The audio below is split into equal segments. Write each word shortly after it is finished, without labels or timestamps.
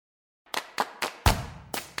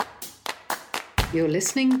You're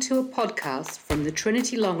listening to a podcast from the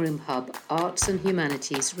Trinity Long Room Hub Arts and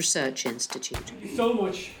Humanities Research Institute. Thank you so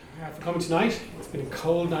much for coming tonight. It's been a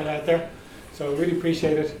cold night out there, so I really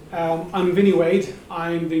appreciate it. I'm Vinny Wade.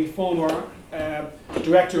 I'm the former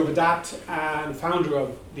Director of ADAPT and founder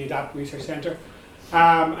of the ADAPT Research Centre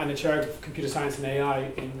and the Chair of Computer Science and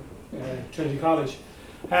AI in Trinity College.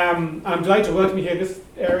 I'm delighted to welcome you here.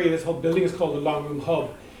 This whole building is called the Long Room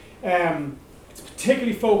Hub. It's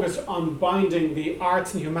particularly focused on binding the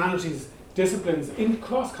arts and humanities disciplines in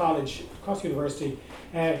cross college, cross university,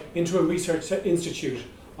 into a research institute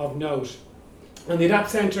of note. And the ADAPT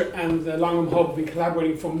Centre and the Long Room Hub have been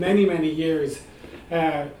collaborating for many, many years,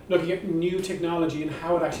 looking at new technology and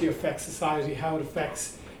how it actually affects society, how it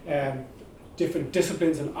affects different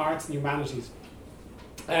disciplines in arts and humanities.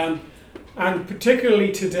 And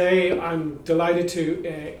particularly today, I'm delighted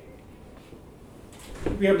to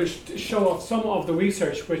be able to show off some of the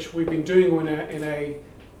research which we've been doing in a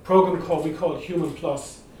program we call Human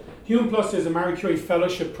Plus. Human Plus is a Marie Curie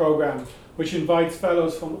fellowship program which invites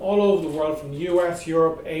fellows from all over the world, from the US,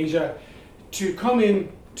 Europe, Asia, to come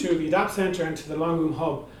in to the ADAPT Centre and to the Long Room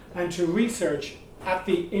Hub and to research at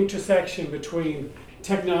the intersection between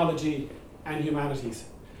technology and humanities.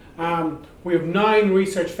 We have 9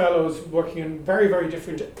 research fellows working in very, very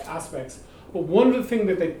different aspects. But one of the things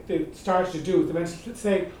that they started to do is they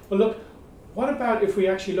say, well, look, what about if we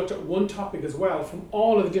actually looked at one topic as well from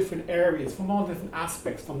all of the different areas, from all the different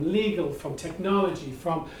aspects, from legal, from technology,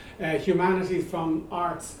 from humanities, from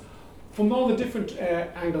arts, from all the different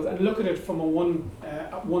angles, and look at it from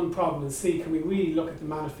one problem and see, can we really look at the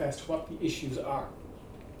manifest, what the issues are.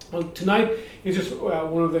 Well, tonight is just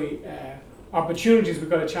one of the opportunities we've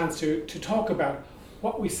got a chance to talk about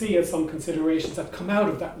what we see as some considerations that come out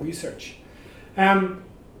of that research.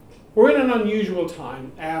 We're in an unusual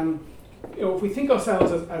time. If we think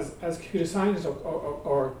ourselves as computer scientists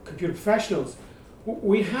or computer professionals,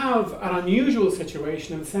 we have an unusual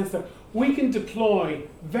situation in the sense that we can deploy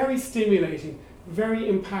very stimulating, very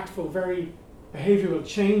impactful, very behavioural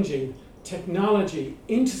changing technology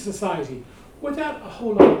into society without a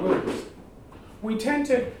whole lot of rules. We tend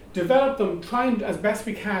to develop them, try and as best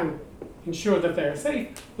we can ensure that they're safe,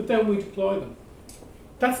 but then we deploy them.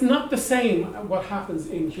 That's not the same what happens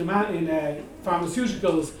in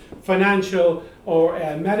pharmaceuticals, financial, or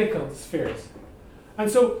medical spheres.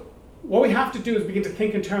 And so what we have to do is begin to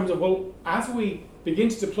think in terms of, well, as we begin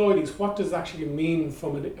to deploy these, what does it actually mean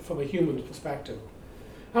from a human perspective?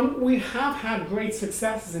 And we have had great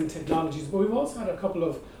successes in technologies, but we've also had a couple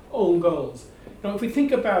of own goals. Now, if we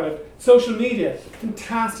think about it, social media,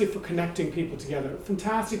 fantastic for connecting people together,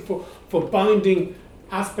 fantastic for binding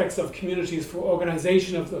aspects of communities, for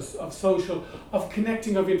organisation of social, of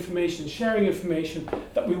connecting of information, sharing information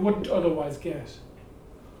that we wouldn't otherwise get.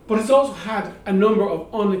 But it's also had a number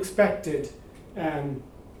of unexpected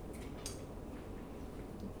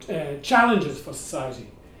challenges for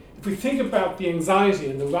society. If we think about the anxiety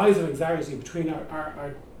and the rise of anxiety between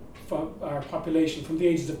our population from the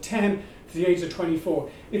ages of 10 to the age of 24,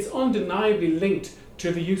 it's undeniably linked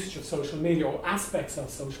to the usage of social media or aspects of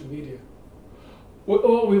social media.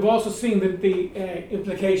 We've also seen the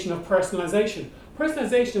implication of personalization.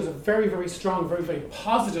 Personalization is a very, very strong, very, very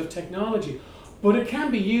positive technology, but it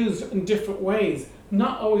can be used in different ways,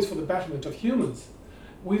 not always for the betterment of humans.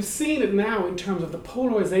 We've seen it now in terms of the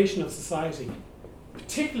polarization of society,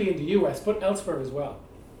 particularly in the US, but elsewhere as well.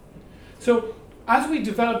 So as we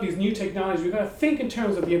develop these new technologies, we've got to think in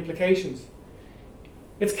terms of the implications.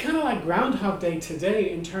 It's kind of like Groundhog Day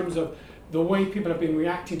today in terms of the way people have been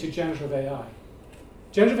reacting to generative AI.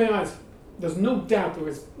 Generative AI, there's no doubt there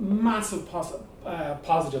is massive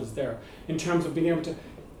positives there in terms of being able to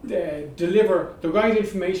deliver the right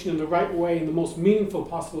information in the right way, in the most meaningful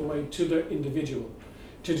possible way to the individual,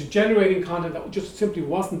 to generating content that just simply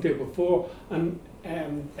wasn't there before and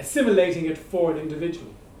assimilating it for an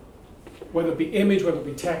individual, whether it be image, whether it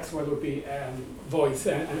be text, whether it be voice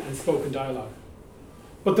and spoken dialogue.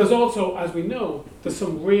 But there's also, as we know, there's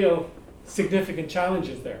some real significant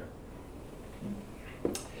challenges there.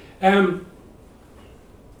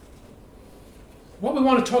 What we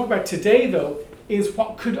want to talk about today, though, is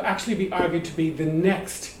what could actually be argued to be the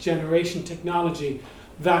next generation technology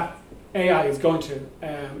that AI is going to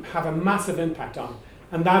have a massive impact on,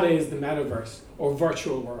 and that is the metaverse or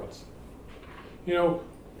virtual worlds. You know,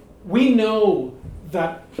 we know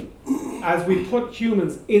that as we put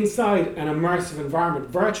humans inside an immersive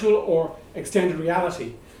environment, virtual or extended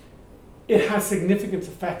reality, it has significant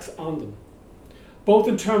effects on them, both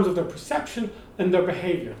in terms of their perception and their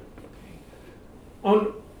behavior.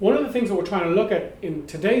 On one of the things that we're trying to look at in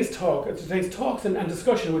today's talks and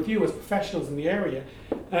discussion with you as professionals in the area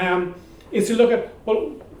is to look at,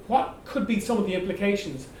 well, what could be some of the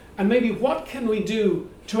implications, and maybe what can we do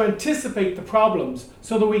to anticipate the problems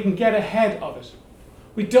so that we can get ahead of it.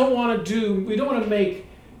 We don't want to make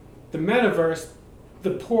the metaverse the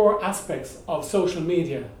poor aspects of social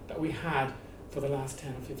media that we had for the last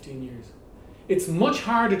 10 or 15 years. It's much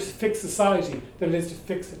harder to fix society than it is to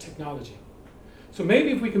fix the technology. So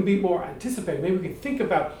maybe if we can be more anticipated, maybe we can think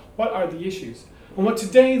about what are the issues. And what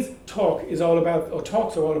today's talks are all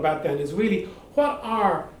about then is really what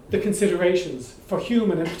are the considerations for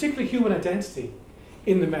human, and particularly human identity,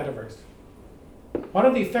 in the metaverse. What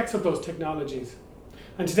are the effects of those technologies?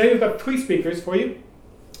 And today we've got 3 speakers for you.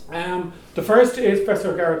 The first is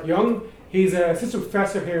Professor Gareth Young. He's an assistant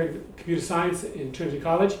professor here in computer science in Trinity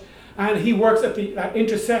College, and he works at the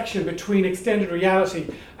intersection between extended reality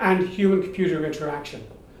and human-computer interaction.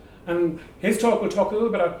 And his talk will talk a little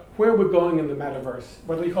bit about where we're going in the metaverse.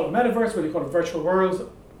 Whether you call it metaverse, whether you call it virtual worlds,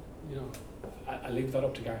 I'll leave that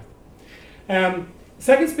up to Gareth. The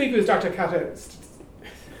second speaker is Dr. Kata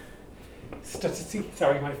Szita,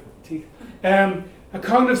 sorry, my teeth. A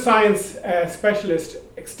cognitive science specialist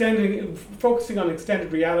focusing on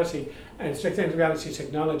extended reality and extended reality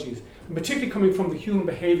technologies, and particularly coming from the human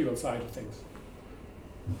behavioral side of things.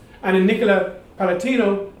 And in Nicola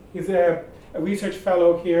Palladino, he's a research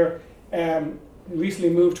fellow here, recently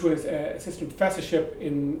moved to his assistant professorship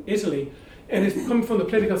in Italy, and is coming from the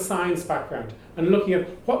political science background and looking at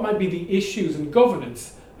what might be the issues in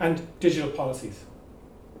governance and digital policies.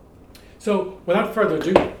 So, without further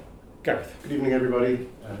ado, Gareth. Good evening, everybody.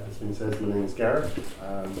 As Vinny says, my name is Gareth.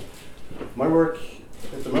 My work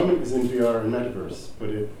at the moment is in VR and metaverse, but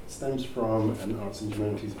it stems from an arts and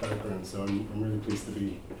humanities background, so I'm really pleased to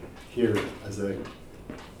be here as a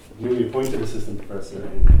newly appointed assistant professor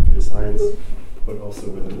in computer science, but also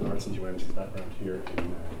with an arts and humanities background here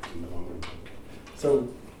in the Long Room. So,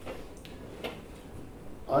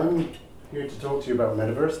 I'm here to talk to you about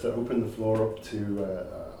metaverse, to open the floor up to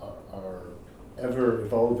our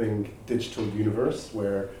ever-evolving digital universe,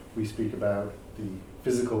 where we speak about the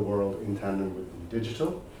physical world in tandem with the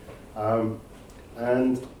digital.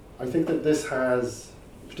 And I think that this has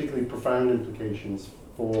particularly profound implications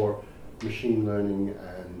for machine learning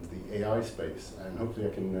and the AI space, and hopefully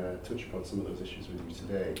I can touch upon some of those issues with you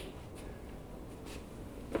today.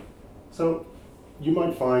 So, you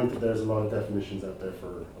might find that there's a lot of definitions out there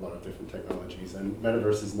for a lot of different technologies, and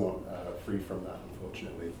metaverse is not free from that,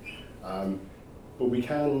 unfortunately. But we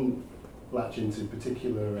can latch into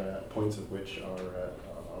particular points of which are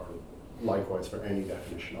likewise for any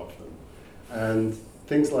definition of them. And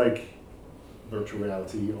things like virtual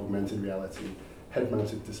reality, augmented reality,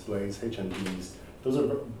 head-mounted displays, HMDs, those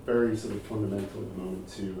are very sort of fundamental at the moment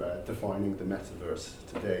to defining the metaverse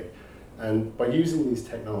today. And by using these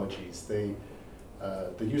technologies, the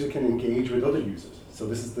user can engage with other users. So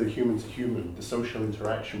this is the human-to-human, the social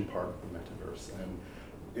interaction part of the metaverse. And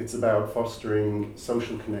it's about fostering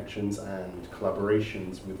social connections and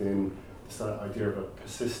collaborations within this idea of a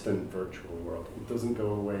persistent virtual world. It doesn't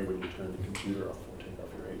go away when you turn the computer off or take off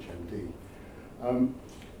your HMD.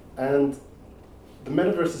 And the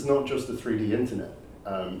metaverse is not just a 3D internet.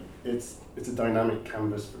 It's a dynamic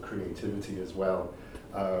canvas for creativity as well.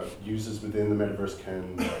 Users within the metaverse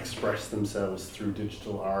can express themselves through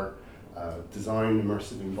digital art, design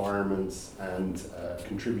immersive environments, and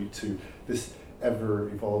contribute to this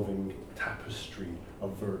ever-evolving tapestry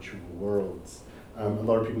of virtual worlds. A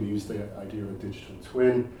lot of people use the idea of a digital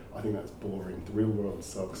twin. I think that's boring. The real world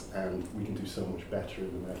sucks, and we can do so much better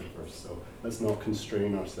in the metaverse. So let's not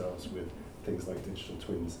constrain ourselves with things like digital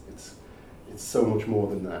twins. It's so much more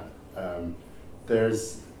than that.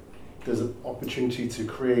 There's an opportunity to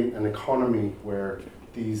create an economy where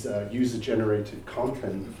these user-generated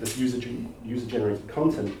content, this user-generated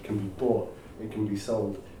content can be bought, it can be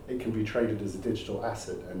sold, it can be traded as a digital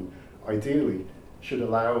asset, and ideally should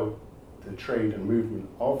allow the trade and movement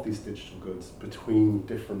of these digital goods between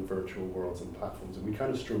different virtual worlds and platforms. And we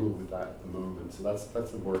kind of struggle with that at the moment, so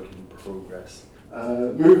that's a work in progress.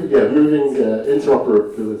 Moving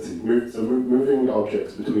interoperability, moving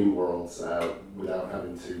objects between worlds without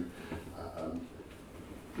having to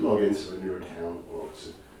log into a new account or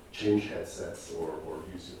to change headsets or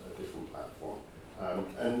use a different platform.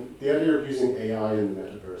 And the idea of using AI in the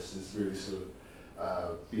metaverse is really sort of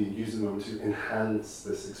being used at the moment to enhance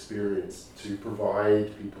this experience, to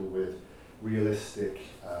provide people with realistic,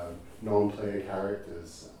 non-player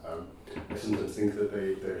characters. I sometimes think that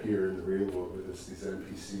they're here in the real world with us, these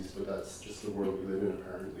NPCs, but that's just the world we live in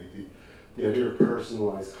apparently. The idea of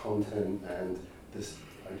personalized content and this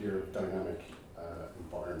idea of dynamic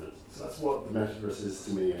environment. So that's what the metaverse is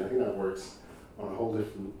to me, and I think that works on a whole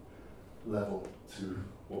different level to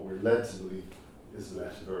what we're led to believe is the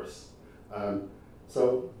metaverse.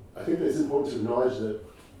 So I think that it's important to acknowledge that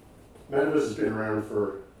metaverse has been around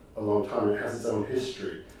for a long time. It has its own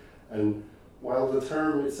history, and while the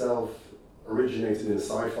term itself originated in a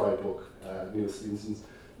sci-fi book, Neil Stephenson's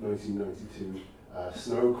 1992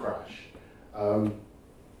 Snow Crash,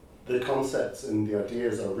 the concepts and the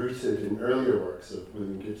ideas are rooted in earlier works of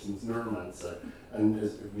William Gibson's Neuromancer, and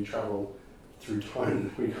as we travel through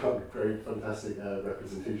time, we got great, fantastic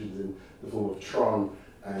representations in the form of Tron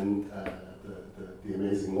and the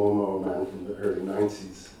amazing Lawnmower Man from the early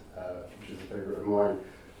 90s, which is a favorite of mine.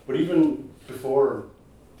 But even before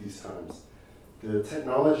these times, the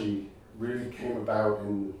technology really came about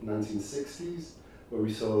in the 1960s, where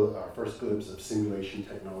we saw our first glimpse of simulation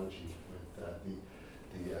technology with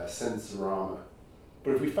the Sensorama.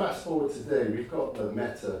 But if we fast forward today, we've got the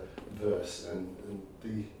metaverse, and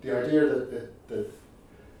the idea that the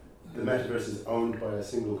metaverse is owned by a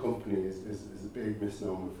single company is a big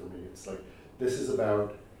misnomer for me. It's like, this is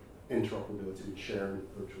about interoperability, sharing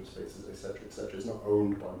virtual spaces, etc., etc. It's not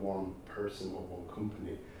owned by one person or one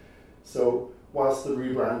company. So whilst the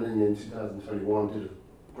rebranding in 2021 did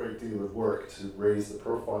a great deal of work to raise the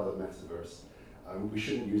profile of metaverse, we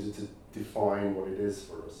shouldn't use it to define what it is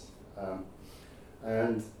for us.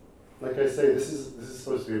 And like I say, this is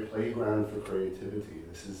supposed to be a playground for creativity.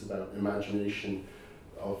 This is about imagination,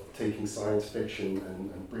 of taking science fiction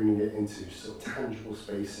and bringing it into sort of tangible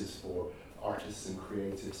spaces for artists and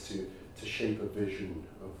creatives to shape a vision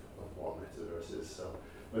of what metaverse is. So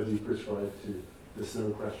whether you prescribe to the Snow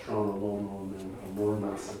Crash, Tron, or Lawnmower Man, a more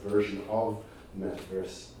massive version of the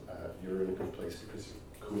metaverse, you're in a good place because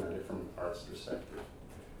you're coming at it from an art's perspective.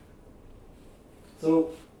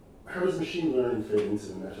 So how does machine learning fit into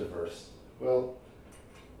the metaverse? Well,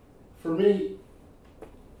 for me,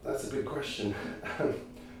 that's a big question.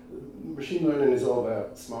 Machine learning is all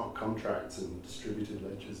about smart contracts and distributed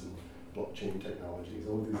ledgers and blockchain technologies,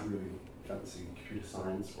 all these really fancy computer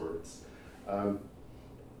science words.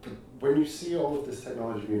 But when you see all of this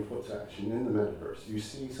technology being put to action in the metaverse, you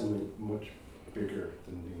see something much bigger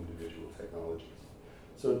than the individual technologies.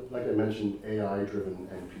 So like I mentioned, AI-driven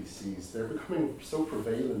NPCs, they're becoming so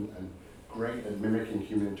prevalent and great at mimicking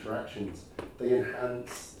human interactions, they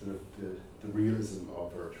enhance the realism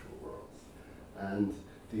of virtual worlds. And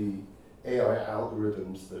the AI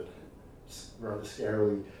algorithms that rather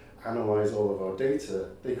scarily analyze all of our data,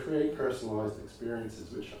 they create personalized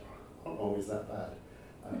experiences which aren't always that bad.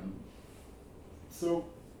 So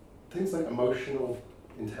things like emotional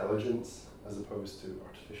intelligence as opposed to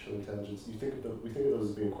artificial intelligence, we think of those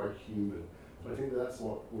as being quite human, but I think that's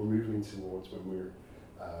what we're moving towards when we're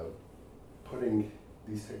putting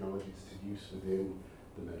these technologies to use within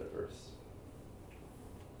the metaverse.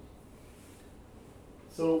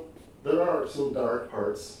 So there are some dark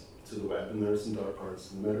parts to the web, and there are some dark parts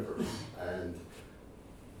to the metaverse, and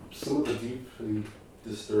some of the deeply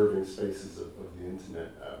disturbing spaces of the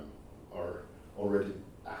internet are already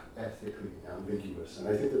ethically ambiguous, and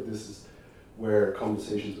I think that this is where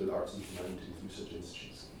conversations with arts and humanities research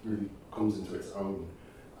institutes really comes into its own,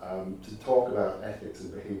 to talk about ethics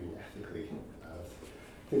and behaving ethically.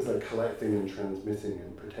 Things like collecting and transmitting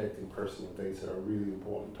and protecting personal data are really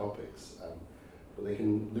important topics, but they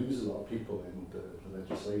can lose a lot of people in the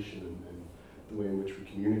legislation and the way in which we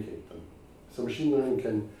communicate them. So machine learning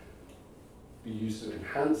can be used to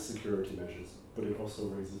enhance security measures, but it also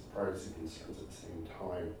raises privacy concerns at the same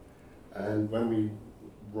time. And when we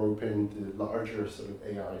rope in the larger sort of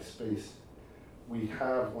AI space, we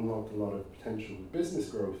have unlocked a lot of potential business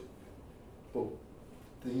growth, but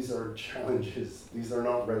these are challenges. These are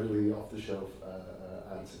not readily off-the-shelf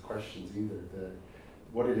answered questions either.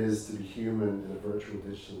 What it is to be human in a virtual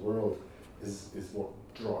digital world is what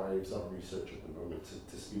drives our research at the moment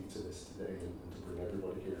to speak to this today and to bring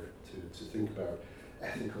everybody here to think about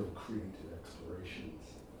ethical, creative explorations.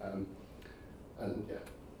 And yeah,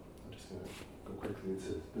 I'm just going to go quickly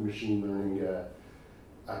into the machine learning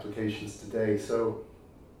applications today. So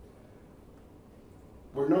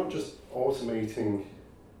we're not just automating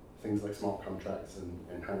things like smart contracts and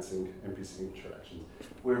enhancing NPC interactions.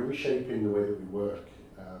 We're reshaping the way that we work.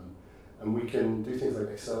 And we can do things like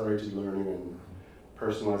accelerated learning and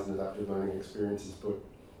personalized and adaptive learning experiences, but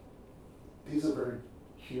these are very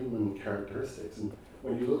human characteristics. And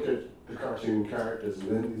when you look at the cartoon characters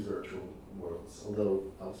within these virtual worlds, although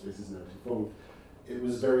Altspace is now defunct, it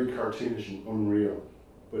was very cartoonish and unreal,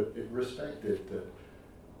 but it respected that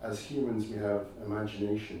as humans we have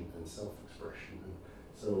imagination and self-expression. And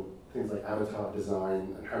So things like avatar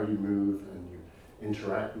design and how you move and you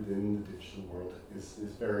interact within the digital world is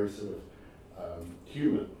very sort of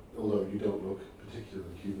human, although you don't look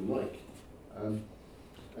particularly human-like.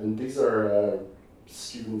 And these are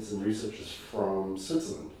students and researchers from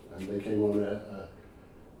Switzerland, and they came on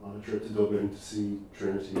a trip to Dublin to see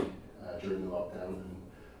Trinity during the lockdown, and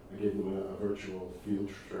I gave them a virtual field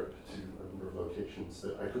trip to a number of locations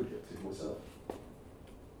that I could get to myself.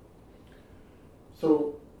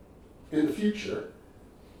 So, in the future,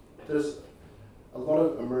 there's a lot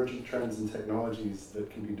of emerging trends and technologies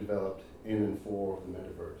that can be developed in and for the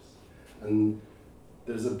metaverse. And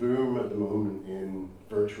there's a boom at the moment in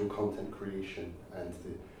virtual content creation and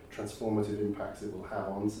the transformative impacts it will have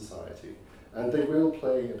on society. And they will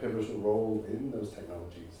play a pivotal role in those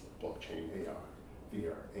technologies, blockchain, AR,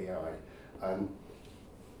 VR, AI.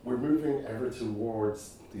 We're moving ever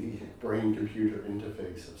towards the brain-computer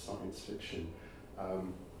interface of science fiction.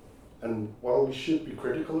 And while we should be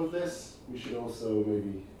critical of this, we should also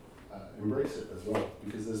maybe embrace it as well,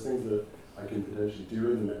 because there's things that I can potentially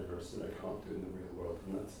do in the metaverse that I can't do in the real world,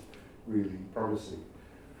 and that's really promising.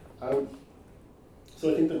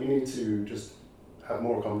 So I think that we need to just have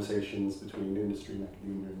more conversations between industry and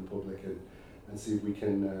academia and the public, and see if we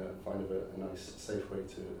can find a nice, safe way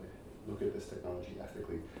to look at this technology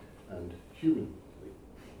ethically and humanly.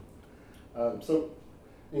 So,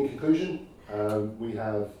 in conclusion, we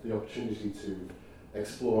have the opportunity to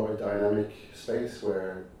explore a dynamic space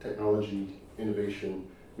where technology, innovation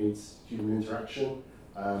meets human interaction,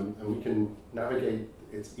 and we can navigate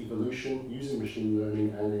its evolution using machine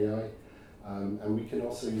learning and AI, and we can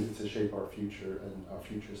also use it to shape our future and our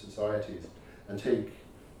future societies, and take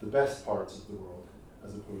the best parts of the world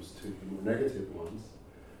as opposed to the more negative ones,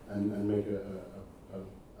 and make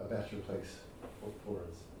a better place for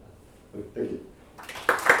us. Thank you.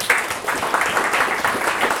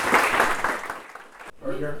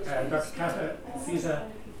 Earlier, Dr. Kata Szita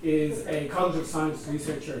is a College of Science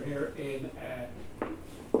researcher here in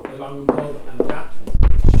the Long Room Hub and Adapt.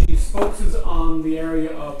 She focuses on the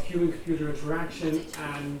area of human-computer interaction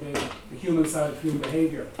and the human side of human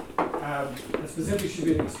behaviour. And specifically, she's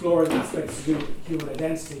been exploring aspects to do with human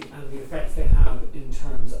identity and the effects they have in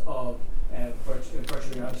terms of virtual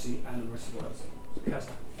reality and immersive worlds.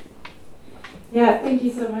 Kata. Yeah, thank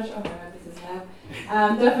you so much. Oh my God, this is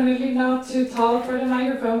loud. Definitely not too tall for the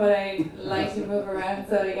microphone, but I like to move around,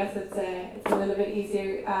 so I guess it's a little bit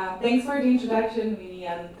easier. Thanks for the introduction, Winnie,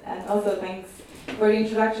 and also thanks for the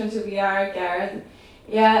introduction to VR, Gareth.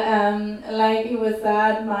 Yeah, like it was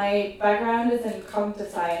said, my background is in cognitive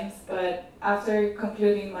science, but after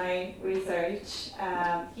concluding my research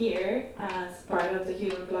here as part of the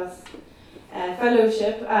Human Plus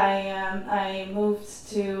fellowship, I moved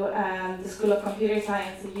to the School of Computer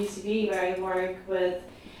Science at UCB, where I work with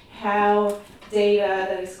how data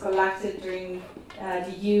that is collected during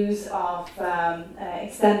the use of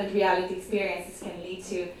extended reality experiences can lead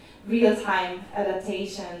to real-time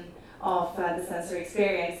adaptation of the sensory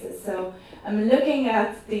experiences. So I'm looking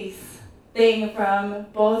at this thing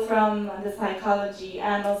both from the psychology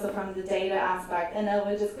and also from the data aspect, and I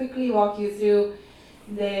will just quickly walk you through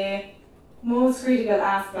the most critical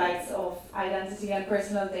aspects of identity and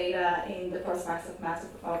personal data in the prospects of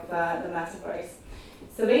the metaverse.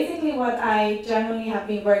 So basically what I generally have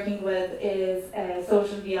been working with is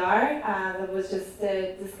social VR that was just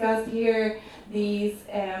discussed here, these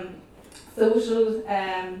social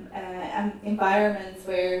environments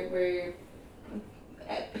where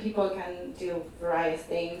people can do various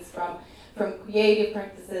things from creative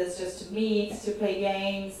practices just to meet, to play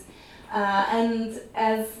games. And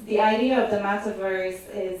as the idea of the metaverse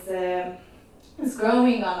is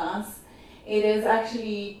growing on us, it is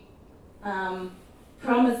actually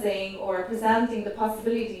promising or presenting the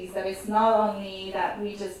possibilities that it's not only that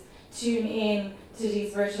we just tune in to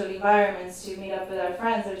these virtual environments to meet up with our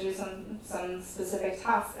friends or do some specific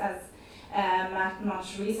tasks, as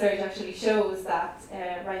much research actually shows that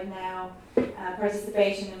right now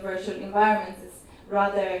participation in virtual environments is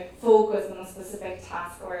rather focused on a specific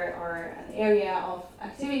task or an area of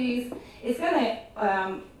activities. It's going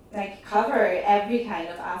to cover every kind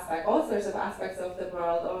of aspect, all sorts of aspects of the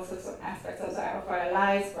world, all sorts of aspects of our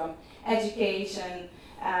lives, from education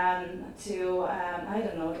to,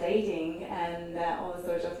 dating and all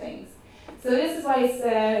sorts of things. So this is why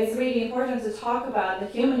it's really important to talk about the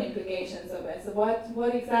human implications of it. So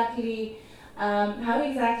what exactly, how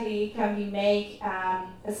exactly can we make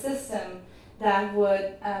a system that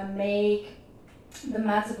would make the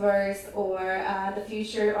metaverse or the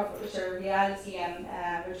future of virtual reality and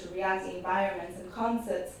virtual reality environments and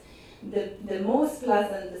concepts the most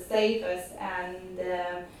pleasant, the safest, and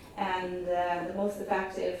the most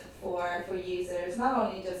effective for users, not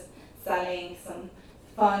only just selling some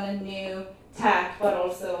fun and new tech, but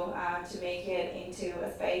also to make it into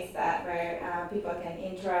a space where people can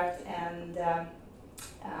interact and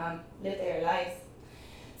live their lives.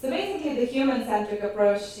 So basically the human-centric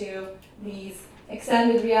approach to these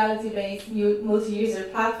extended reality-based multi-user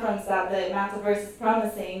platforms that the metaverse is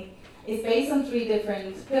promising is based on 3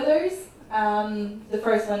 different pillars. The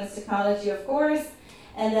first one is technology, of course,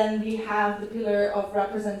 and then we have the pillar of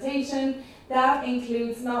representation. That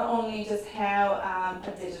includes not only just how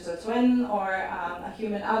a digital twin or a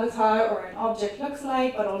human avatar or an object looks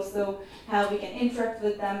like, but also how we can interact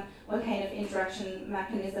with them, what kind of interaction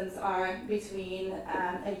mechanisms are between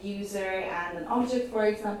a user and an object, for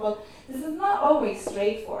example. This is not always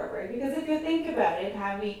straightforward, because if you think about it,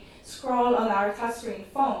 how we scroll on our touchscreen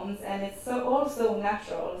phones, and it's all so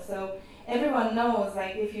natural. So everyone knows,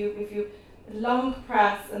 like, if you long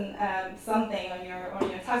press something on your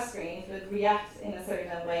touchscreen, it would react in a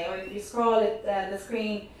certain way, or if you scroll it, the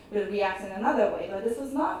screen will react in another way. But this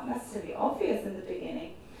was not necessarily obvious in the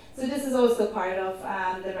beginning. So this is also part of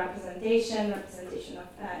the representation of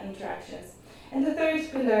interactions. And the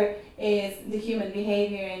third pillar is the human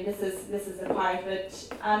behavior, and this is the part which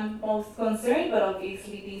I'm most concerned. But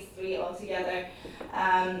obviously, these 3 altogether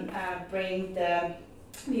bring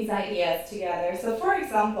these ideas together. So, for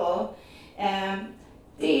example,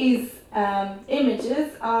 these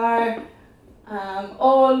images are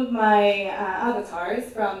all my avatars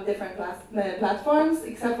from different platforms,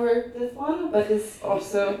 except for this one, but this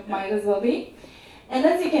also might as well be. And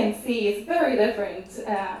as you can see, it's very different.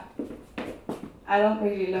 I don't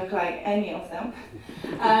really look like any of them.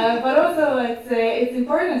 But also it's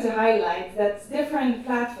important to highlight that different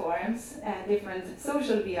platforms, different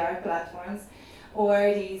social VR platforms,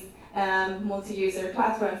 or these multi-user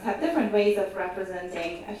platforms have different ways of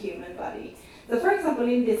representing a human body. So for example,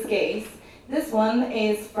 in this case, this one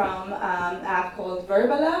is from an app called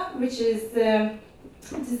Verbala, which is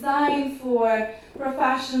designed for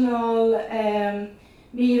professional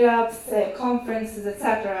meetups, conferences,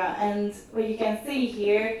 etc. And what you can see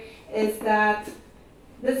here is that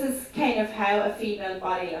this is kind of how a female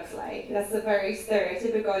body looks like. That's a very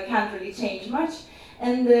stereotypical, it can't really change much.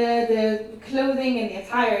 And the clothing and the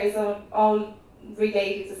attire is all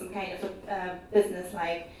related to some kind of a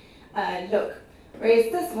business-like look.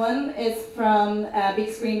 Whereas this one is from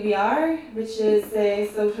Big Screen VR, which is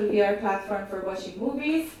a social VR platform for watching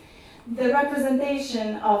movies. The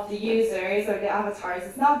representation of the users or the avatars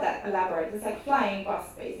is not that elaborate. It's like flying bus,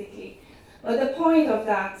 basically. But the point of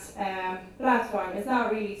that platform is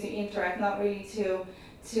not really to interact, not really to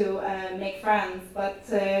make friends, but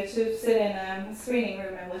to sit in a screening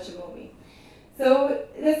room and watch a movie. So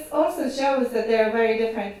this also shows that there are very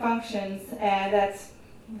different functions that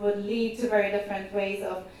would lead to very different ways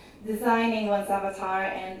of designing one's avatar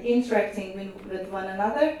and interacting with one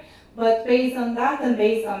another. But based on that and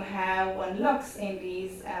based on how one looks in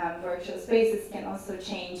these virtual spaces can also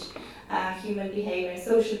change human behavior,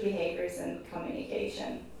 social behaviors, and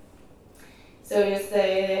communication. So just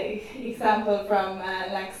an example from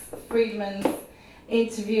Lex Friedman's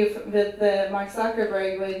interview with Mark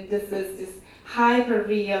Zuckerberg, where this is this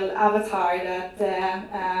hyper-real avatar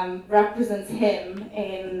that represents him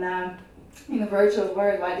in a virtual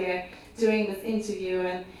world while they're doing this interview,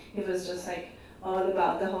 and it was just like all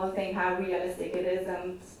about the whole thing, how realistic it is,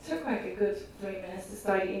 and it took like a good 3 minutes to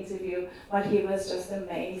start the interview, while he was just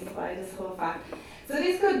amazed by this whole fact. So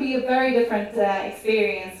this could be a very different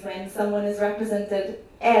experience when someone is represented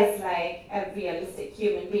as like a realistic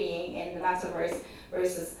human being in the metaverse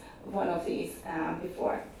versus one of these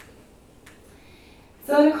before.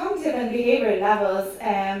 So on the cognitive and behavioral levels,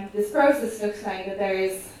 this process looks like that there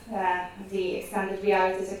is the extended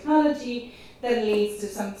reality technology that leads to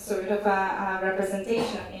some sort of a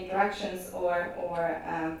representation of interactions or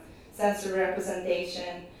sensory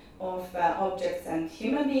representation of objects and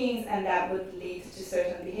human beings, and that would lead to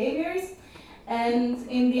certain behaviors. And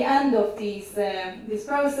in the end of this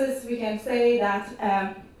process, we can say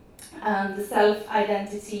that the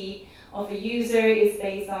self-identity of a user is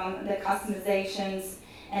based on the customizations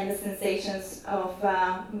and the sensations of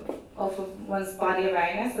one's body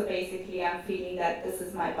awareness. So basically, I'm feeling that this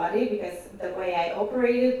is my body because the way I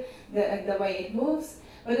operate it, the way it moves.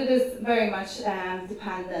 But it is very much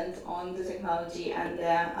dependent on the technology and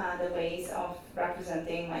the ways of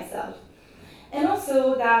representing myself. And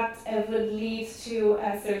also that would lead to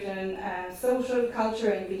a certain social,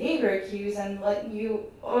 culture, and behavior cues, and what you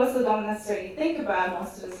also don't necessarily think about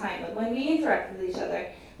most of the time. But when we interact with each other,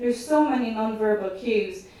 there's so many nonverbal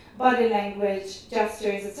cues body language,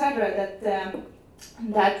 gestures, etc.,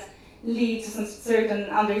 that lead to some certain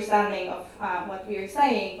understanding of what we are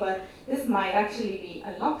saying, but this might actually be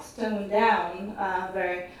a lot toned down,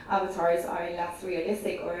 where avatars are less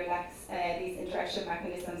realistic or less, these interaction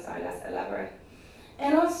mechanisms are less elaborate.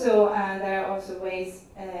 And also, there are also ways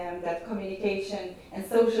that communication and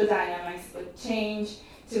social dynamics would change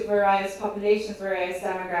to various populations, various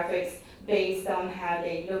demographics, based on how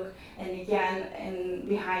they look. And again,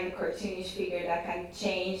 behind a cartoonish figure, that can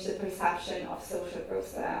change the perception of social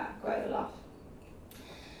groups quite a lot.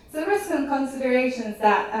 So risks and considerations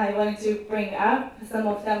that I wanted to bring up, some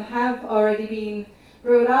of them have already been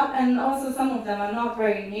brought up, and also some of them are not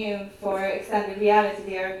very new for extended reality.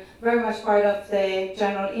 They are very much part of the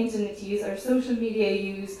general internet use or social media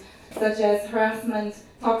use, such as harassment,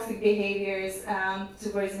 toxic behaviors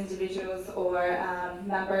towards individuals or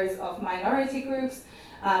members of minority groups,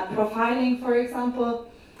 profiling, for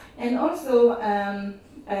example, and also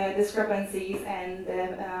discrepancies and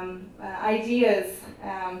ideas,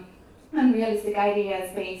 unrealistic ideas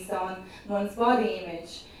based on one's body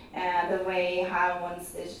image, the way how one's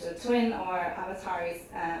digital twin or avatar is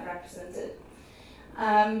represented.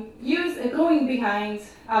 Going behind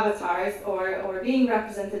avatars or being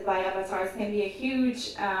represented by avatars can be a huge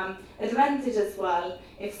advantage as well.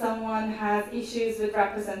 If someone has issues with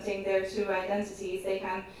representing their true identities, they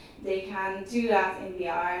can do that in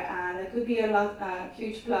VR, and it could be a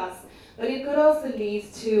huge plus. But it could also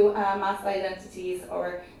lead to masked identities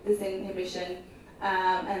or disinhibition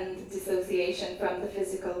and dissociation from the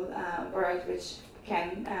physical world, which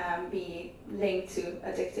can be linked to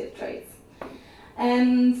addictive traits.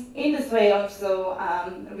 And in this way also,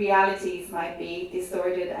 realities might be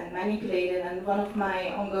distorted and manipulated, and one of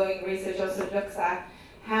my ongoing research also looks at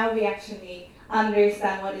how we actually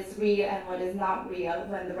understand what is real and what is not real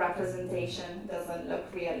when the representation doesn't look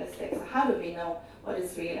realistic. So how do we know what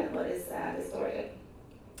is real and what is distorted?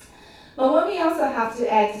 But what we also have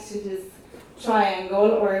to add to this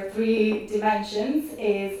triangle or 3 dimensions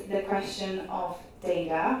is the question of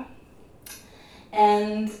data.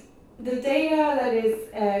 And the data that is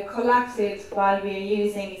collected while we are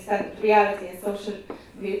using extended reality and social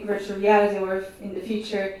virtual reality, or in the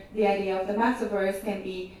future the idea of the metaverse, can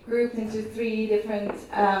be grouped into 3 different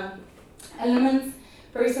elements: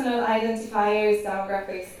 personal identifiers,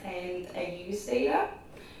 demographics, and use data.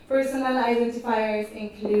 Personal identifiers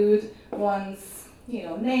include one's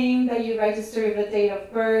name that you register, the date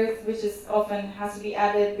of birth, which is often has to be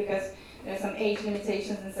added because there are some age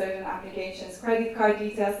limitations in certain applications, credit card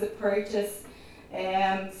details to purchase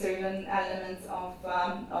certain elements of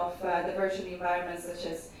the virtual environment, such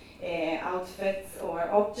as outfits or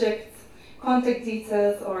objects, contact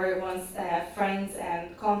details, or one's friends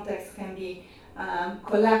and contacts can be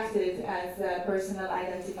collected as personal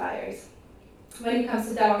identifiers. When it comes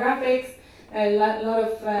to demographics, there are a lot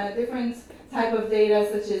of different type of data,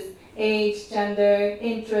 such as age, gender,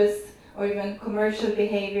 interest, or even commercial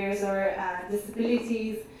behaviors or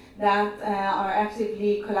disabilities that are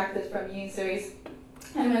actively collected from users.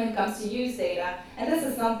 And when it comes to use data, and this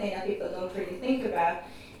is something that people don't really think about,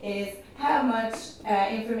 is how much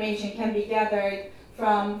information can be gathered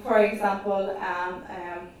from, for example,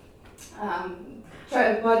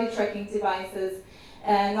 body tracking devices,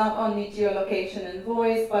 not only geolocation and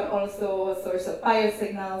voice, but also a source of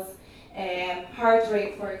biosignals, heart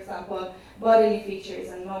rate, for example, bodily features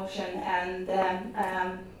and motion, and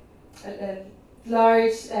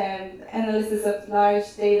large analysis of large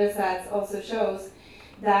data sets also shows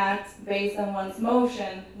that based on one's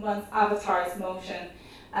motion, one's avatar's motion,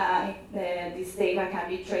 this data can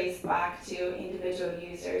be traced back to individual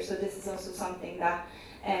users. So this is also something that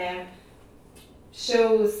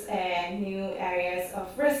shows new areas of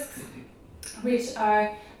risks, which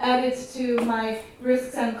are added to my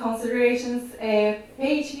risks and considerations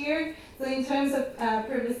page here. So in terms of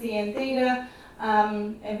privacy and data,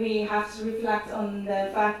 we have to reflect on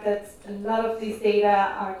the fact that a lot of these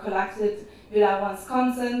data are collected without one's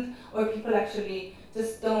consent, or people actually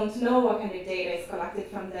just don't know what kind of data is collected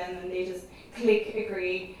from them, and they just click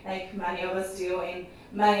agree, like many of us do in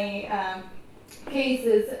many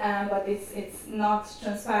cases, but it's not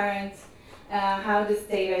transparent how this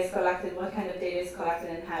data is collected, what kind of data is collected,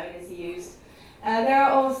 and how it is used. There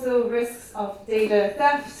are also risks of data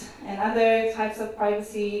theft and other types of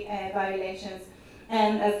privacy violations.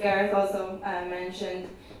 And as Gareth also mentioned,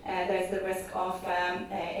 there's the risk of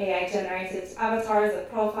AI-generated avatars or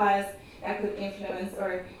profiles that could influence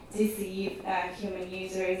or deceive human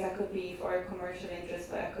users. That could be for commercial interest,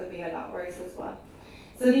 but it could be a lot worse as well.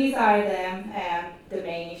 So these are the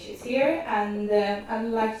main issues here, and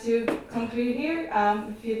I'd like to conclude here.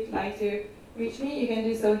 If you'd like to reach me, you can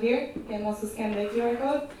do so here. You can also scan the QR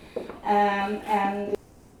code. And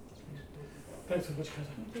thanks so much, Kata.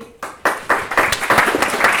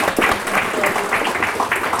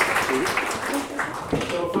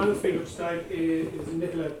 So our final speaker tonight is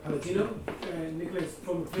Nicola Palladino. Nicola is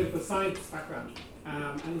from a political science background,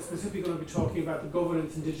 and he's specifically going to be talking about the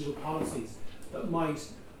governance and digital policies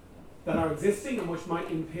that are existing and which might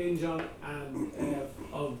impinge on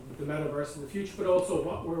of the metaverse in the future, but also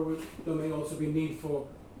where there may also be need for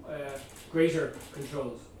greater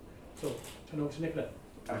controls. So, turn over to Nicola.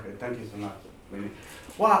 Okay, thank you so much.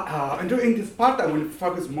 Well, and during this part, I will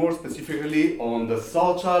focus more specifically on the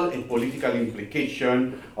social and political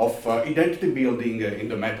implication of identity building in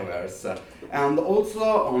the metaverse, and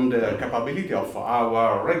also on the capability of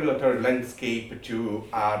our regulatory landscape to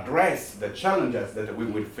address the challenges that we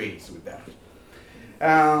will face with that.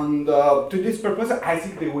 And to this purpose, I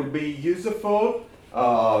think they will be useful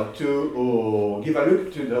to give a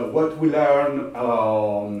look to what we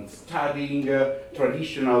learn studying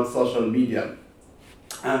traditional social media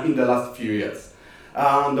in the last few years.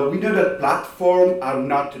 And we know that platforms are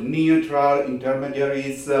not neutral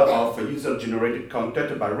intermediaries of user-generated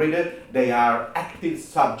content, but rather they are active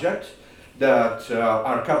subjects that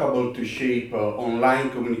are capable to shape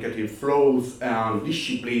online communicative flows and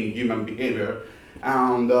discipline human behavior.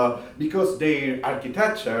 And because their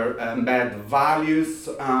architecture embed values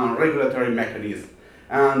and regulatory mechanisms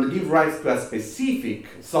and give rise to a specific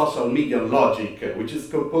social media logic, which is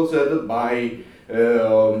composed by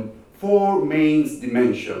four main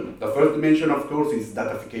dimensions. The first dimension, of course, is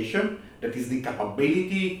datafication. That is the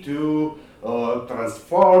capability to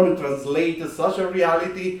transform and translate social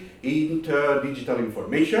reality into digital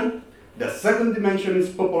information. The second dimension is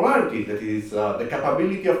popularity. That is the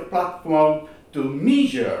capability of platform to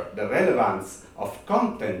measure the relevance of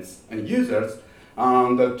contents and users.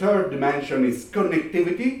 And the third dimension is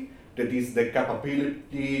connectivity. That is the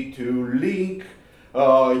capability to link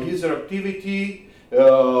user activity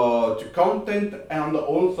to content, and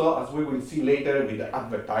also, as we will see later, with the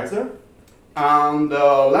advertiser. And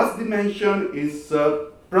the last dimension is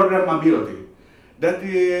programmability.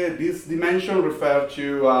 This dimension refers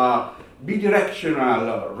to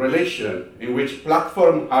bidirectional relation in which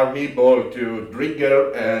platforms are able to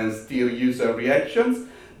trigger and steer user reactions,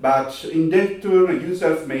 but in their turn,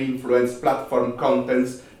 users may influence platform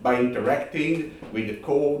contents by interacting with the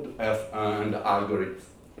code and algorithms.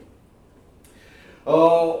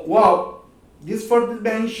 Well, this fourth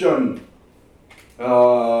dimension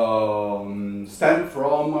stem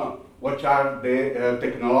from what are the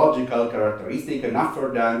technological characteristics and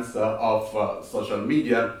affordance of social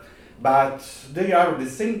media, but they are at the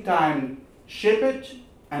same time shaped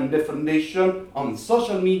and the foundation on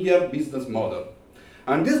social media business model.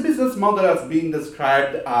 And this business model has been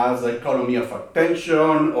described as economy of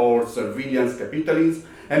attention or surveillance capitalism,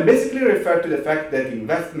 and basically refer to the fact that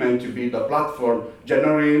investment to build a platform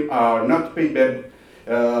generally are not paid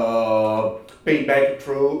back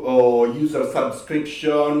through user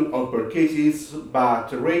subscription or purchases,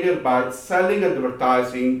 but rather by selling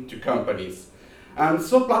advertising to companies. And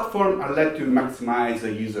so platforms are led to maximize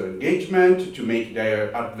user engagement, to make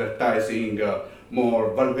their advertising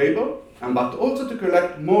more valuable, but also to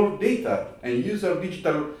collect more data and user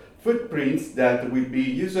digital footprints that will be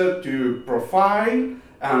used to profile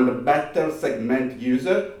and better segment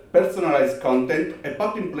user, personalize content, and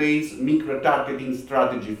put in place micro-targeting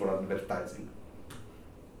strategy for advertising.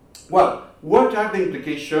 Well, what are the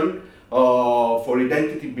implications for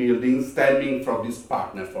identity building stemming from this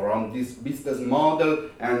partner, from this business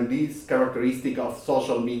model and this characteristic of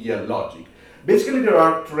social media logic? Basically, there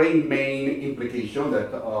are three main implications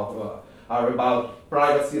that are about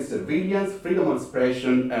privacy, surveillance, freedom of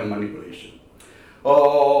expression, and manipulation.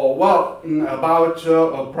 About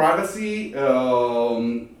privacy,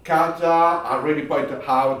 Kata already pointed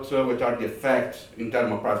out what are the effects in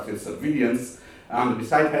terms of privacy and surveillance. And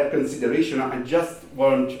besides her consideration, I just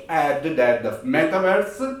want to add that the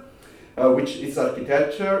metaverse, which is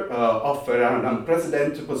architecture, offers an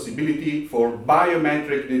unprecedented possibility for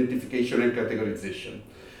biometric identification and categorization.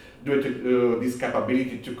 Due to this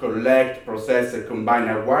capability to collect, process, and combine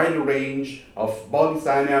a wide range of body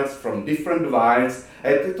signals from different devices,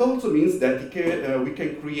 and it also means that we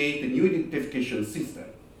can create a new identification system.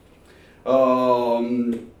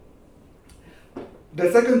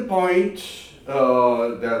 The second point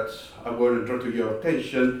that I want to draw to your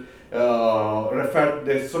attention refers to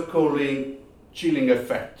the so-called chilling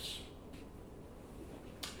effect.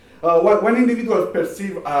 when individuals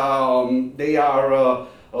perceive they are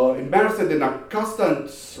immersed in a constant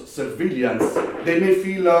surveillance, they may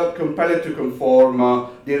feel compelled to conform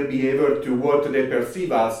their behavior to what they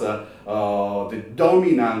perceive as the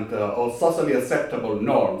dominant or socially acceptable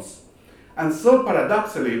norms. And so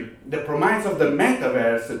paradoxically, the promise of the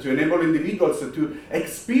metaverse to enable individuals to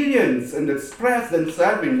experience and express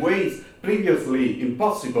themselves in ways previously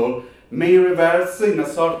impossible may reverse in a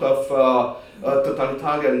sort of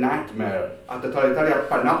totalitarian nightmare, a totalitarian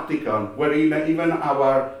panopticon, wherein even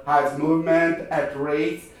our highest movement at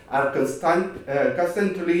rates are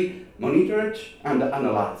constantly monitored and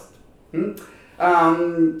analyzed.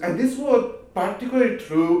 And this was particularly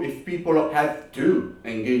true if people have to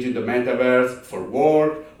engage in the metaverse for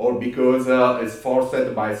work or because it's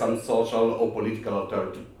forced by some social or political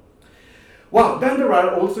authority. Well, then there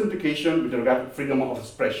are also implications with regard to freedom of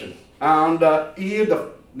expression. And here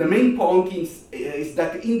the main point is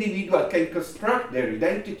that the individual can construct their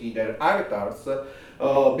identity, their avatars,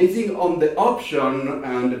 based on the option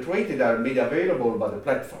and the traits that are made available by the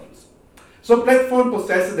platforms. So platform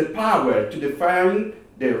possesses the power to define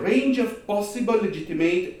the range of possible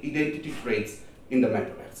legitimate identity traits in the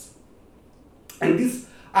metaverse. And this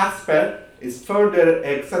aspect is further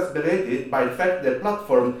exacerbated by the fact that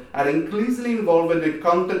platforms are increasingly involved in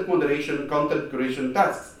content moderation, content curation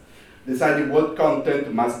tasks, deciding what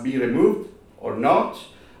content must be removed or not,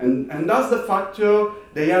 and thus the factor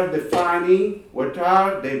they are defining what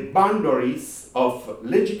are the boundaries of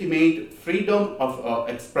legitimate freedom of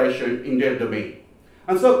expression in their domain.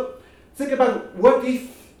 And so think about what if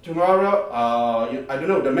tomorrow,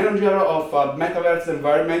 the manager of a metaverse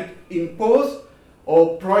environment impose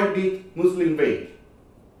or prohibit Muslim veil.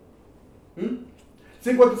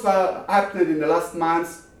 Think what's happened in the last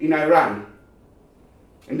months in Iran.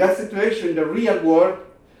 In that situation, in the real world,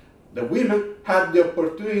 the women had the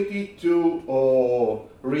opportunity to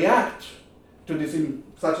react to this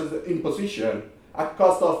such as imposition at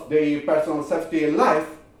cost of their personal safety and life.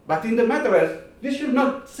 But in the metaverse, this should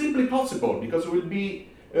not simply possible because it will be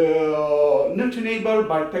not enabled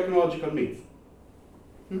by technological means.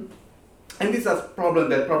 And this is a problem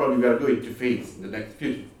that probably we are going to face in the next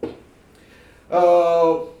future.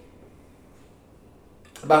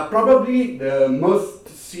 But probably the most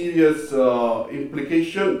serious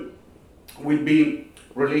implication will be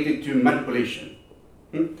related to manipulation.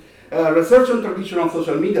 Research on traditional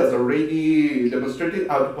social media has already demonstrated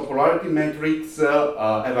how the popularity metrics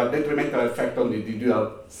have a detrimental effect on the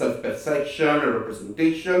individual self-perception and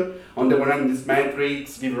representation. On the one hand, these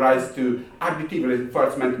metrics give rise to additive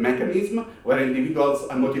reinforcement mechanism, where individuals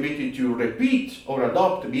are motivated to repeat or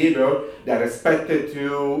adopt behavior that are expected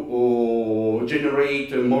to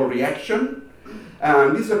generate more reaction.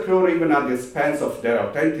 And this occurs even at the expense of their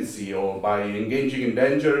authenticity or by engaging in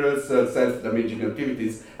dangerous self-damaging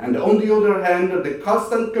activities. And on the other hand, the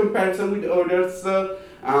constant comparison with others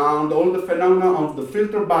and all the phenomena of the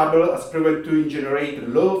filter bubble has proven to generate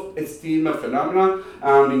low esteem phenomena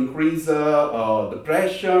and increase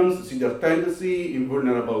depression, suicidal tendency in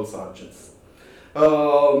vulnerable subjects.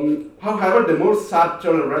 However, the more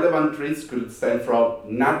subtle and relevant risks could stem from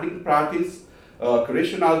nudging practice,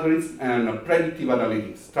 curation algorithms, and predictive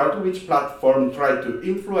analytics, start which platforms try to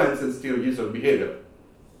influence and steer user behavior.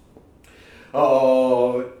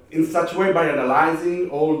 In such a way, by analyzing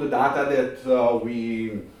all the data that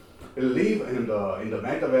we live in the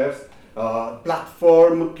metaverse,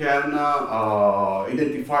 platform can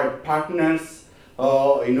identify partners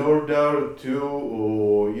in order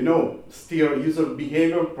to steer user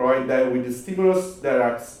behavior, provide them with the stimulus that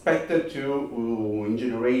are expected to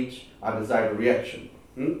generate a desired reaction.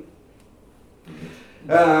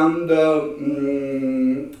 And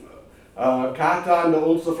Kata and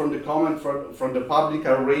also from the comment from the public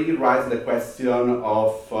already raised the question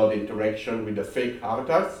of the interaction with the fake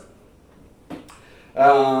avatars.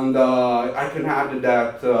 And I can add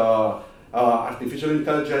that artificial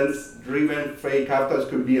intelligence-driven fake avatars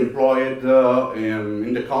could be employed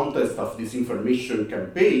in the context of disinformation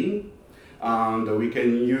campaign. And we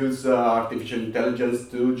can use artificial intelligence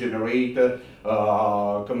to generate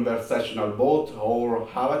conversational bot or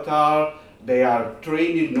avatar. They are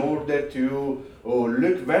trained in order to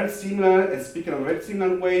look very similar and speak in a very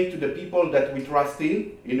similar way to the people that we trust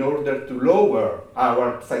in order to lower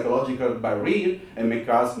our psychological barrier and make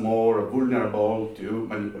us more vulnerable to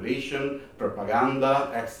manipulation, propaganda,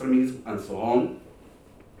 extremism, and so on.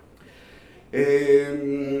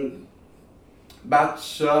 But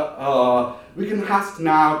we can ask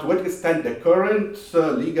now to what extent the current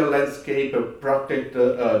legal landscape protect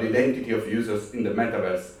the identity of users in the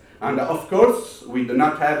metaverse. And of course, we do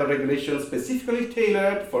not have a regulation specifically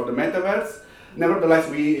tailored for the metaverse. Nevertheless,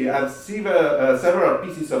 we have several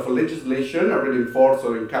pieces of legislation already in force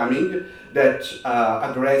or incoming that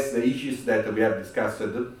address the issues that we have discussed.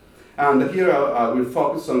 And here I will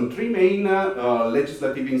focus on three main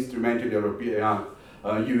legislative instruments in the European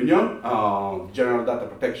Union: General Data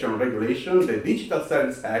Protection Regulation, the Digital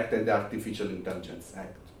Services Act, and the Artificial Intelligence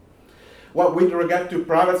Act. Well, with regard to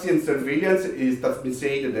privacy and surveillance, it has been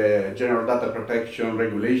said the General Data Protection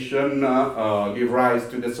Regulation gave rise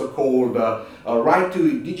to the so-called right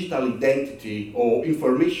to digital identity or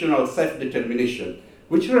informational self-determination,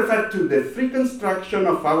 which refers to the free construction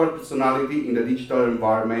of our personality in the digital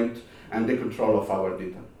environment and the control of our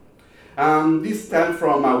data. This stems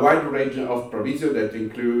from a wide range of provisions that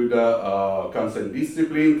include consent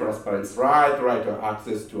discipline, transparency right to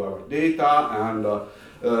access to our data, and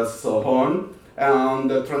so on. And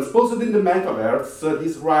transposed in the metaverse,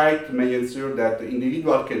 this right may ensure that the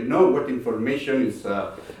individual can know what information is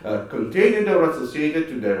contained or associated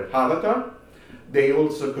to their avatar. They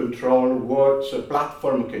also control what a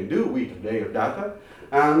platform can do with their data.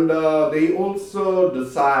 And they also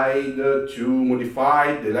decide to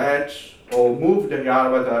modify, delete, or move the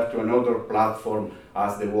avatar to another platform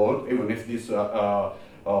as they want, even if this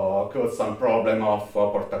cause some problem of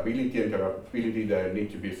portability and interoperability that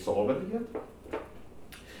need to be solved yet.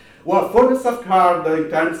 Well, for the safeguard in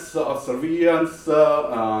terms of surveillance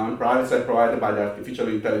and privacy provided by the Artificial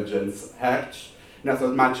Intelligence Act, in as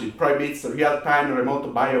much it prohibits real-time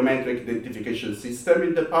remote biometric identification system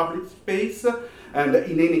in the public space, and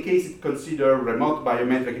in any case it considers remote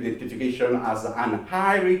biometric identification as an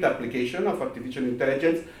high-rate application of artificial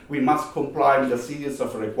intelligence. We must comply with a series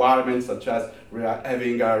of requirements such as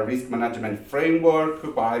having a risk management framework,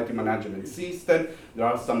 quality management system. There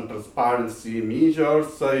are some transparency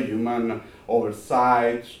measures, human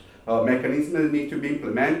oversight mechanisms that need to be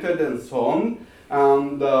implemented, and so on.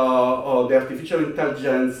 And the Artificial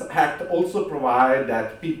Intelligence Act also provides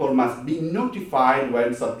that people must be notified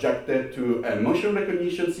when subjected to a motion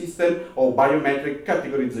recognition system or biometric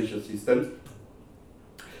categorization systems.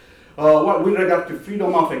 With regard to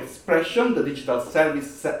freedom of expression, the Digital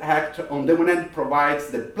Services Act on the one hand provides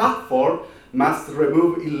the platform must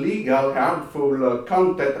remove illegal, harmful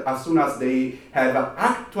content as soon as they have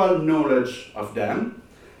actual knowledge of them.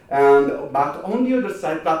 But on the other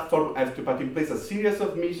side, platforms have to put in place a series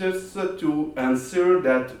of measures to ensure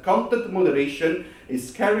that content moderation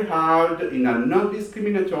is carried out in a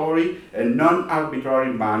non-discriminatory and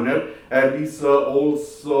non-arbitrary manner. And this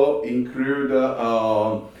also include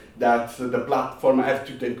that the platform have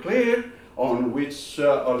to declare on which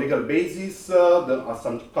legal basis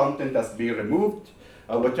some content has been removed.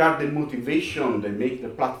 What are the motivation that make the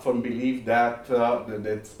platform believe that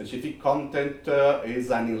the specific content is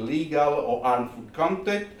an illegal or harmful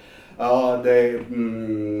content? The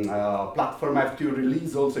platform have to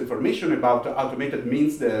release also information about automated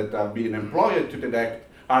means that are being employed to detect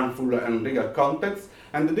harmful and illegal contents,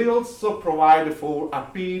 and they also provide for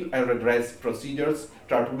appeal and redress procedures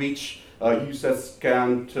through which users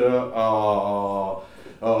can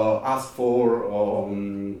ask for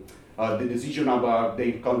the decision about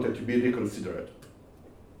their content to be reconsidered.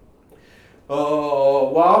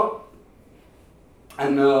 About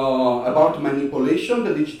manipulation,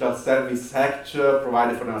 the Digital Services Act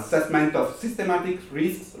provided for an assessment of systematic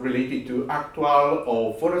risks related to actual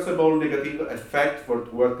or foreseeable negative effect for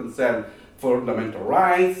what concern fundamental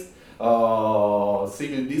rights,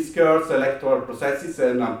 civil discourse, electoral processes,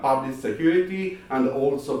 and public security, and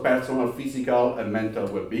also personal, physical, and mental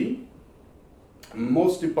well-being.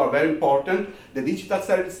 Most important, very important, the Digital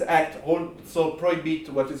Services Act also prohibits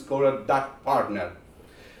what is called a dark partner.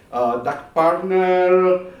 Dark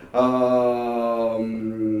partner are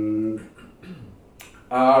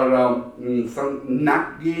some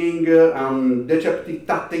nagging deceptive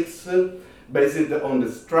tactics based on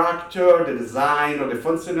the structure, the design, or the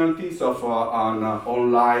functionalities of an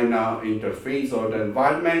online interface or the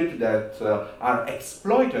environment that are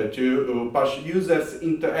exploited to push users'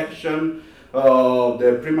 interaction.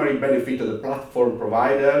 The primary benefit of the platform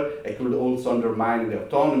provider. It could also undermine the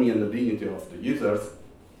autonomy and the dignity of the users.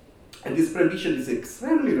 And this prohibition is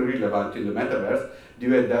extremely relevant in the metaverse due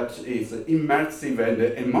to that its immersive and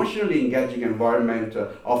emotionally engaging environment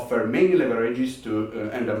offer many leverages to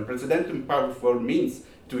and unprecedented and powerful means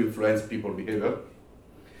to influence people's behavior.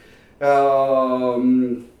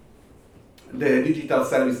 the Digital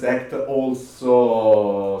Service Act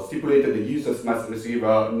also stipulated the users must receive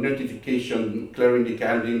a notification clearly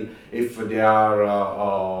indicating if they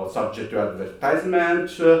are subject to advertisement.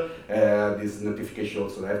 This notification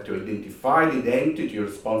also have to identify the entity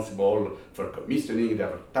responsible for commissioning the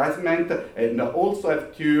advertisement, and also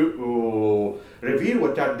have to reveal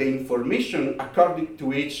what are the information according to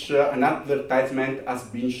which an advertisement has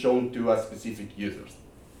been shown to a specific users.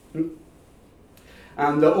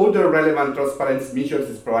 And the other relevant transparency measures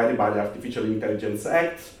is provided by the Artificial Intelligence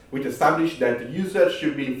Act, which established that users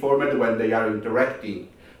should be informed when they are interacting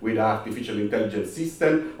with an artificial intelligence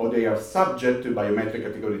system or they are subject to biometric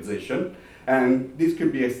categorization. And this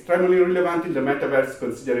could be extremely relevant in the metaverse,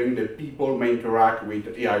 considering that people may interact with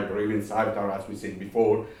AI-driven avatars, as we said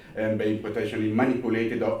before, and being potentially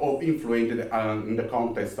manipulated or influenced in the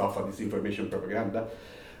context of disinformation propaganda.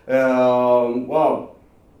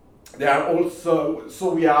 There are also,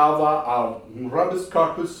 so we have a robust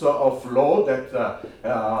corpus of law that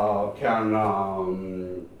can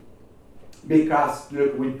make us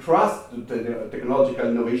look with trust to the technological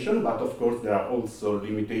innovation, but of course there are also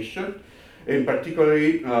limitations. In particular,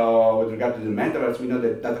 with regard to the metaverse, we know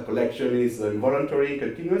that data collection is involuntary,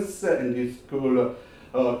 continuous, and this could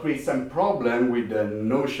create some problem with the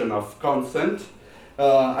notion of consent.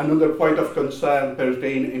 Another point of concern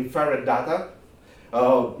pertains inferred data.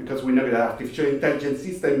 Because we know that artificial intelligence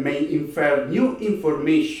system may infer new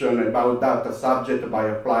information about data subject by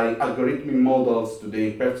applying algorithmic models to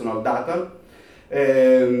the personal data.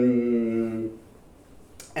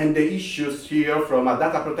 And the issues here from a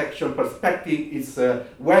data protection perspective is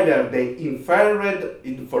whether the inferred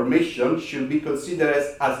information should be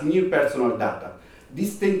considered as new personal data,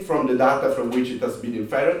 distinct from the data from which it has been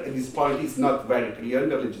inferred. At this point, it's not very clear in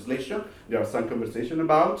the legislation. There are some conversation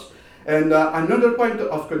about. And another point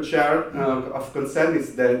of concern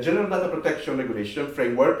is the General Data Protection Regulation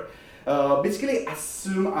framework basically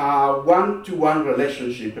assume a one-to-one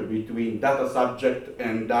relationship between data subject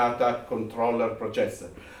and data controller processor.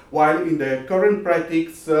 While in the current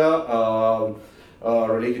practice related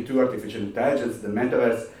to artificial intelligence, the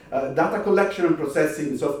metaverse, data collection and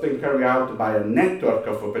processing is often carried out by a network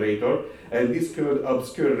of operators, and this could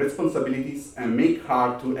obscure responsibilities and make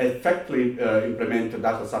hard to effectively implement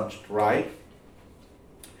data subject right.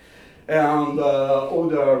 And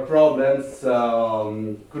other problems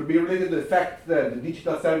could be related to the fact that the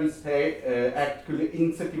Digital Service Act could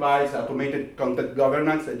incentivize automated content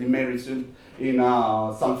governance, and it may result in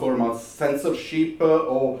some form of censorship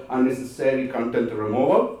or unnecessary content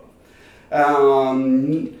removal.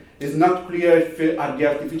 It's not clear if the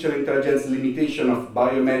artificial intelligence limitation of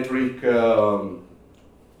biometric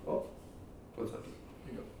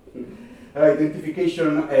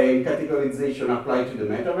identification and categorization apply to the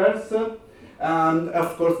metaverse. And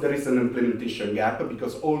of course, there is an implementation gap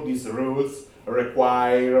because all these rules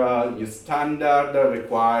require new standard,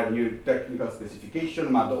 require new technical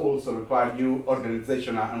specification, but also require new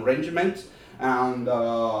organizational arrangement. And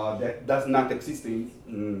that does not exist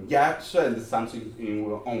yet, and it's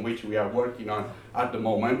something on which we are working on at the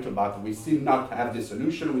moment, but we still not have the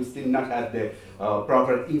solution, we still not have the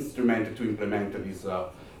proper instrument to implement this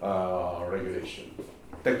regulation.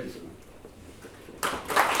 Thank you so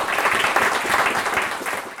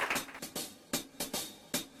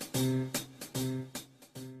much.